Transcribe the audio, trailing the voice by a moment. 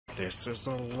This is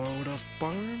a load of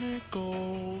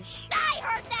barnacles. I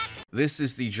heard that! This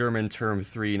is the German Turm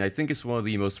 3, and I think it's one of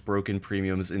the most broken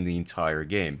premiums in the entire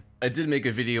game. I did make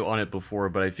a video on it before,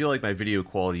 but I feel like my video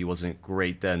quality wasn't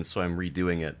great then, so I'm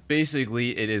redoing it.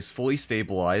 Basically, it is fully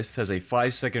stabilized, has a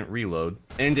 5-second reload,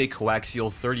 and a coaxial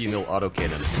 30mm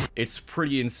autocannon. It's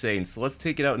pretty insane, so let's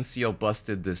take it out and see how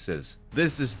busted this is.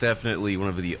 This is definitely one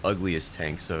of the ugliest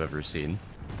tanks I've ever seen.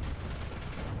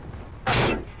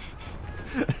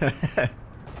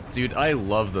 Dude, I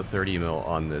love the 30mm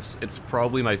on this. It's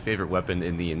probably my favorite weapon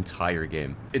in the entire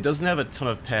game. It doesn't have a ton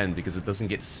of pen because it doesn't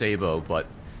get sabot, but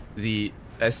the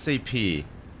SAP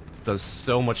does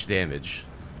so much damage.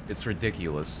 It's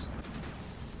ridiculous.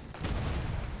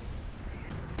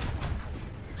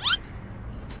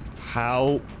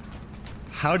 How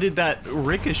did that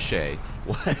ricochet?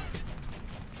 What?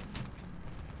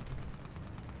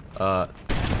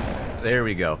 There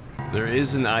we go. There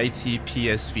is an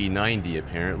ITPSV-90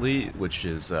 apparently, which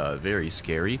is very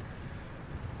scary.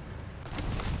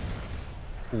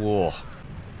 Whoa.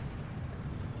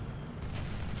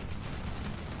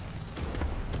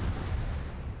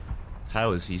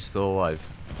 How is he still alive?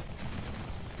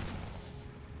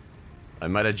 I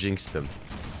might have jinxed him.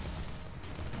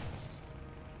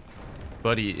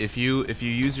 Buddy, if you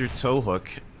use your tow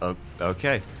hook,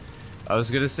 okay. I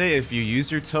was gonna say, if you use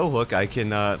your tow hook, I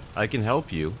can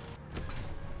help you.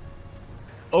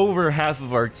 Over half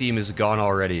of our team is gone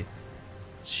already.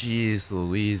 Jeez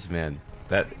Louise, man.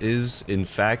 That is, in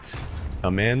fact,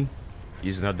 a man.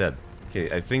 He's not dead.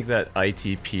 Okay, I think that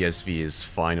ITPSV is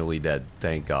finally dead,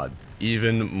 thank God.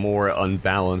 Even more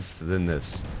unbalanced than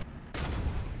this.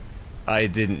 I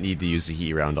didn't need to use a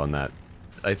heat round on that.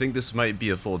 I think this might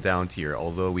be a full down tier,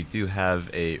 although we do have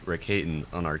a Rakaten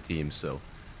on our team, so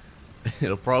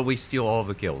it'll probably steal all of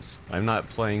the kills. I'm not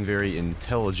playing very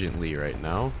intelligently right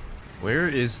now. Where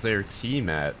is their team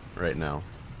at right now?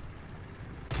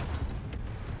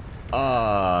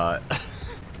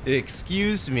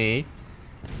 Excuse me.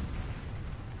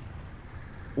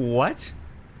 What?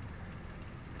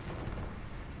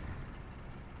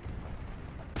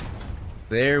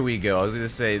 There we go. I was gonna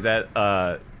say that,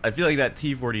 I feel like that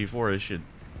T-44 should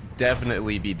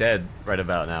definitely be dead right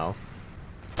about now.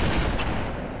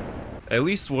 At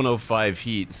least 105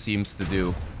 heat seems to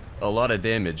do a lot of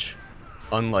damage.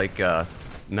 Unlike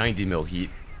 90mm heat.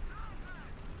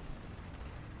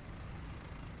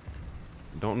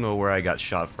 Don't know where I got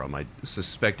shot from. I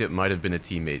suspect it might have been a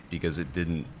teammate because it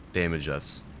didn't damage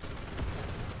us.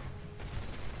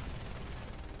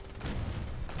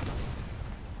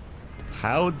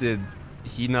 How did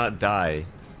he not die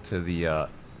to the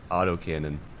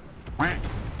autocannon?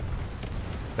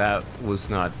 That was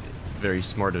not very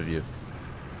smart of you.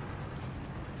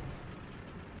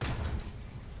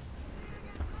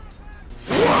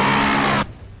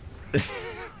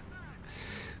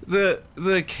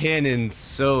 The cannon's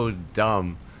so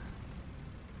dumb.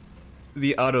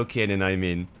 The autocannon, I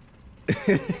mean.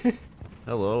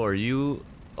 Hello, are you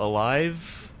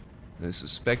alive? I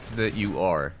suspect that you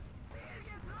are.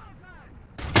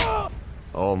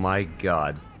 Oh my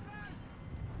god.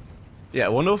 Yeah,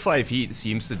 105 heat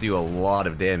seems to do a lot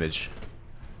of damage.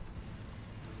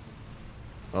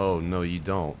 Oh, no, you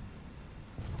don't.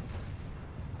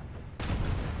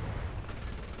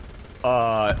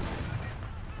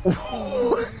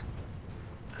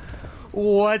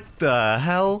 What the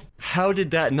hell? How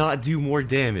did that not do more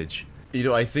damage? You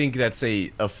know, I think that's a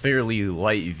fairly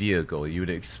light vehicle. You would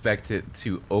expect it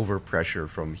to overpressure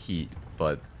from heat,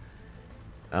 but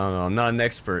I don't know, I'm not an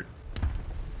expert.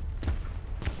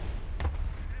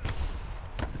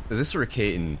 This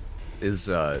Rakaten is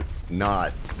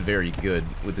not very good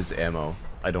with his ammo,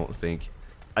 I don't think.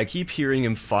 I keep hearing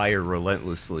him fire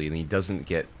relentlessly and he doesn't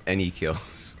get any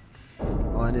kills.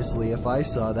 Honestly, if I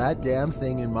saw that damn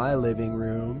thing in my living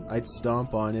room, I'd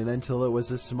stomp on it until it was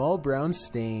a small brown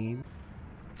stain.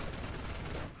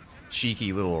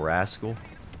 Cheeky little rascal.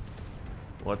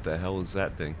 What the hell is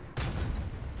that thing?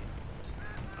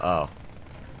 Oh.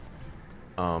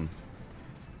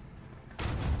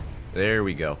 There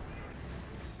we go.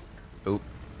 Oop.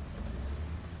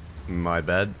 My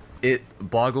bad. It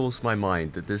boggles my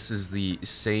mind that this is the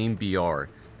same BR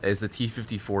as the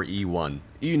T-54E1.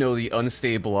 You know, the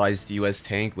unstabilized US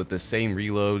tank with the same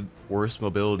reload, worse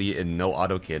mobility, and no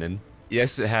autocannon.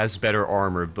 Yes, it has better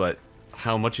armor, but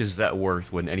how much is that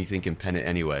worth when anything can pen it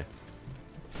anyway?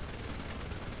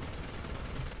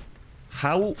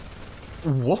 How...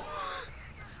 what?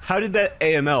 How did that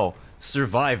AML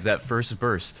survive that first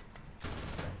burst?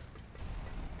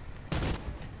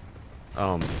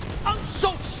 I'm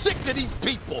so sick of these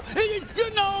people. You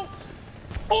know,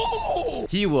 Oh!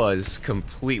 He was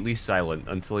completely silent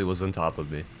until he was on top of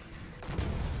me.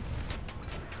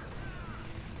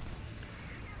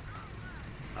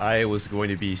 I was going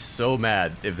to be so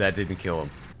mad if that didn't kill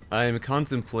him. I am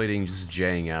contemplating just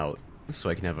jaying out so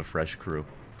I can have a fresh crew.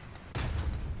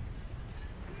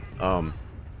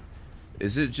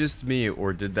 Is it just me,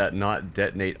 or did that not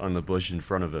detonate on the bush in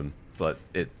front of him, but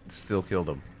it still killed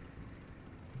him?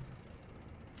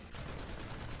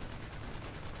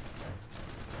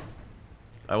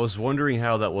 I was wondering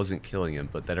how that wasn't killing him,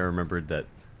 but then I remembered that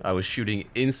I was shooting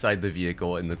inside the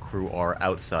vehicle and the crew are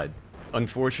outside.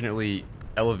 Unfortunately,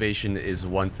 elevation is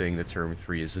one thing the Term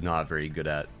 3 is not very good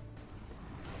at.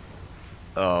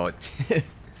 Oh,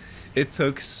 it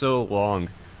took so long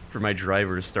for my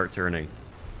driver to start turning.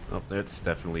 Oh, that's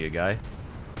definitely a guy.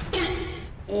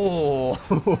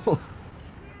 Oh!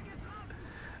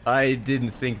 I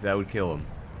didn't think that would kill him.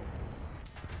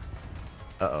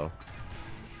 Uh-oh.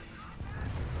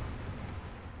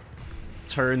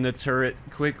 Turn the turret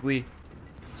quickly.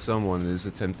 Someone is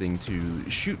attempting to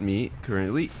shoot me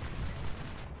currently.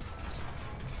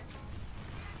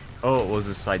 Oh, it was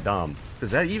a Saddam.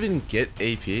 Does that even get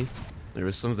AP? There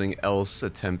was something else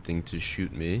attempting to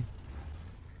shoot me.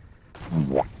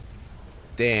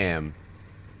 Damn.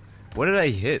 What did I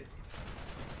hit?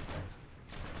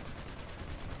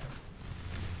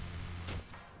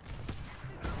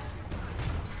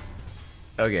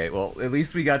 Okay, well, at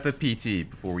least we got the PT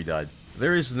before we died.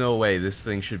 There is no way this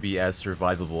thing should be as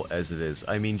survivable as it is.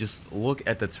 I mean, just look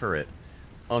at the turret.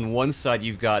 On one side,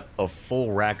 you've got a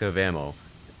full rack of ammo.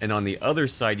 And on the other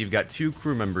side, you've got two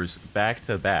crew members back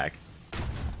to back.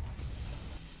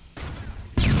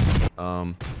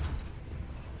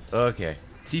 Okay.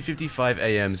 T-55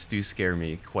 AMs do scare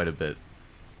me quite a bit.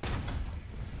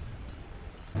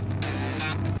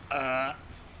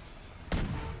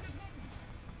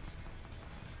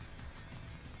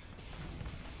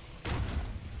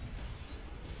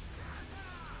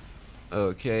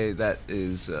 Okay, that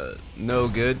is, no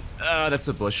good. That's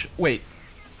a bush. Wait.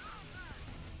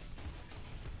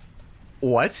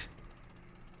 What?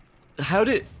 How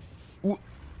did...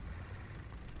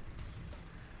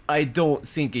 I don't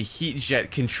think a heat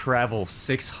jet can travel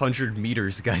 600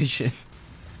 meters, Gaijin.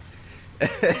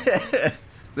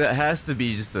 That has to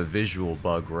be just a visual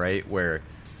bug, right? Where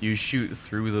you shoot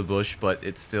through the bush, but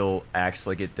it still acts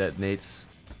like it detonates.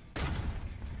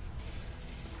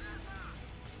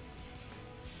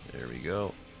 There we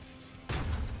go.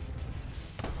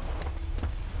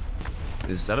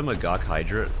 Is that a Magok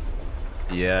Hydra?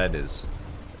 Yeah, it is.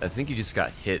 I think he just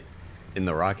got hit in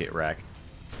the rocket rack.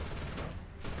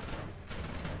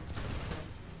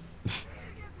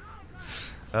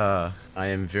 I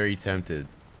am very tempted,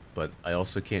 but I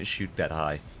also can't shoot that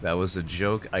high. That was a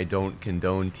joke. I don't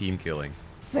condone team killing.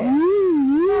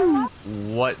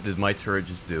 What did my turret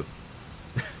just do?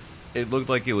 It looked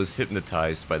like it was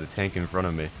hypnotized by the tank in front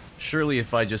of me. Surely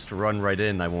if I just run right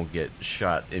in, I won't get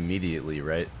shot immediately,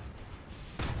 right?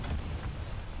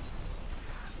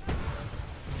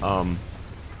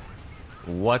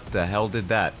 What the hell did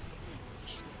that?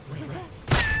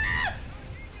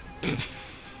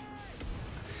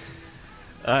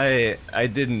 I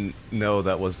didn't know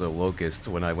that was a locust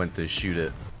when I went to shoot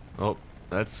it. Oh,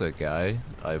 that's a guy,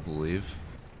 I believe.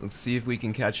 Let's see if we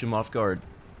can catch him off guard.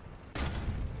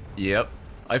 Yep.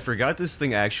 I forgot this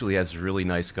thing actually has really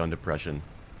nice gun depression.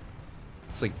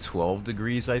 It's like 12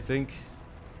 degrees, I think.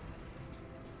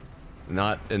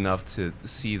 Not enough to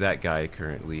see that guy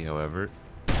currently, however.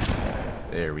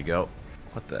 There we go.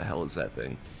 What the hell is that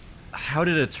thing? How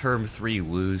did a Term 3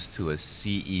 lose to a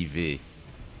CEV?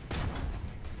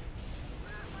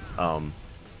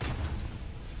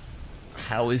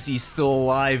 How is he still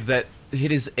alive? That hit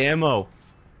his ammo.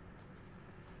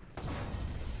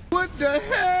 What the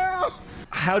hell?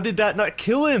 How did that not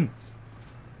kill him?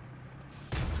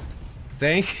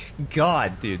 Thank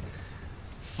God, dude.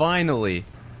 Finally.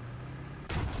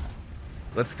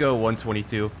 Let's go,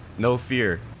 122. No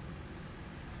fear.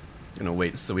 Gonna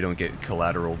wait so we don't get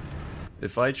collateral.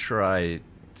 If I try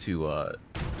to,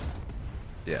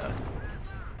 yeah.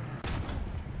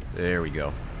 There we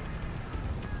go.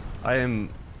 I am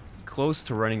close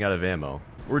to running out of ammo.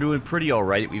 We're doing pretty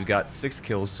alright. We've got 6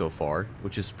 kills so far,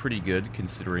 which is pretty good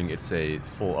considering it's a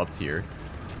full up tier.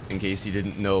 In case you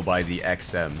didn't know by the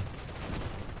XM.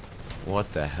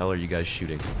 What the hell are you guys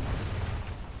shooting?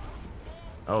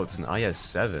 Oh, it's an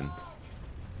IS-7.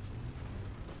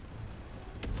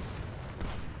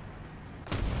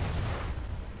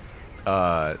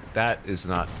 That is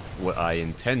not what I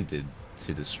intended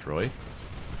to destroy.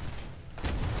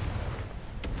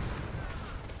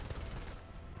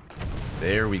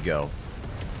 There we go.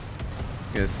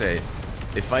 I'm gonna say,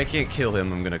 if I can't kill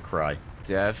him, I'm gonna cry.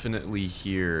 Definitely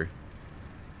hear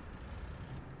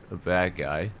a bad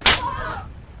guy.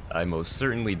 I most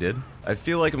certainly did. I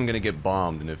feel like I'm gonna get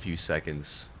bombed in a few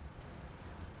seconds.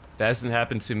 That hasn't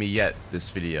happened to me yet, this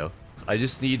video. I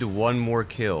just need one more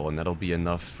kill, and that'll be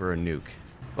enough for a nuke.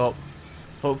 Well,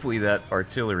 hopefully that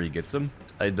artillery gets him.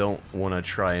 I don't want to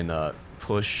try and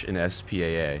push an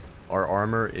SPAA. Our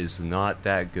armor is not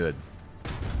that good.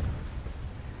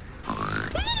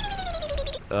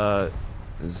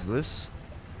 Is this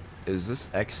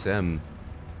XM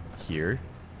here?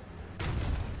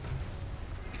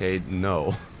 Okay,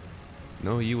 no.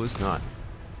 No, he was not.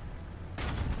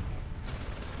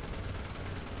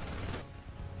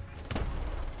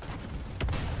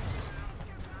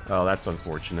 Oh, that's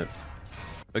unfortunate.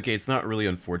 Okay, it's not really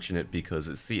unfortunate because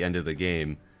it's the end of the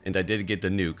game, and I did get the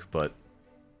nuke, but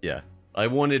yeah. I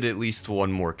wanted at least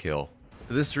one more kill.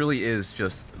 This really is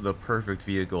just the perfect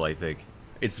vehicle, I think.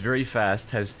 It's very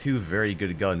fast, has two very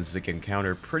good guns that can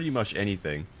counter pretty much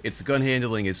anything. Its gun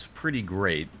handling is pretty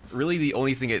great. Really the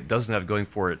only thing it doesn't have going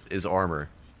for it is armor,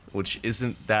 which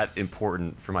isn't that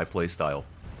important for my playstyle.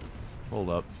 Hold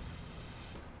up.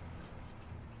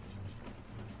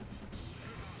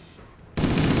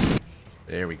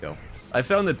 There we go. I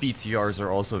found that BTRs are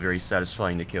also very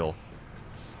satisfying to kill.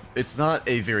 It's not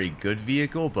a very good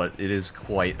vehicle, but it is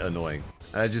quite annoying.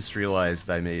 I just realized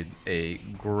I made a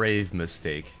grave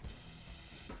mistake.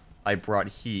 I brought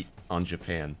heat on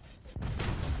Japan.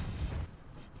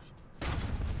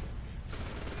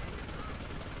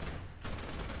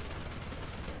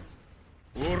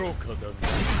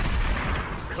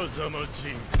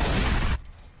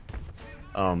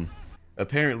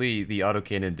 Apparently the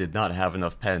autocannon did not have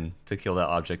enough pen to kill that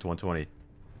Object 120.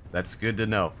 That's good to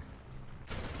know.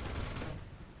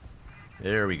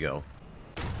 There we go.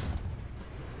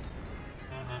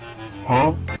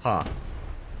 Huh? Huh.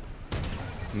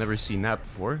 Never seen that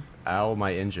before. Ow,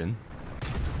 my engine.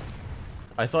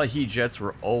 I thought heat jets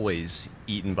were always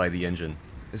eaten by the engine.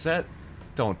 Is that?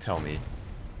 Don't tell me.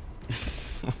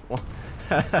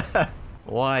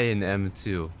 Why in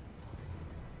M2?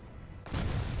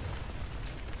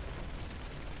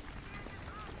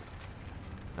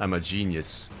 I'm a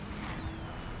genius.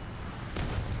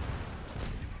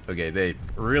 Okay, they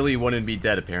really wanted me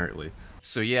dead apparently.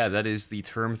 So yeah, that is the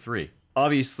Term 3.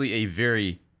 Obviously a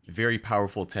very, very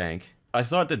powerful tank. I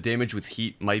thought the damage with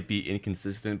heat might be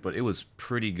inconsistent, but it was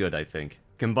pretty good, I think.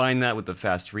 Combine that with the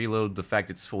fast reload, the fact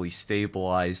it's fully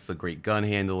stabilized, the great gun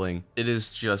handling, it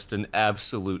is just an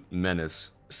absolute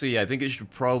menace. So yeah, I think it should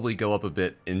probably go up a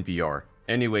bit in BR.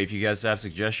 Anyway, if you guys have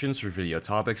suggestions for video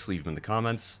topics, leave them in the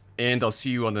comments, and I'll see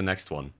you on the next one.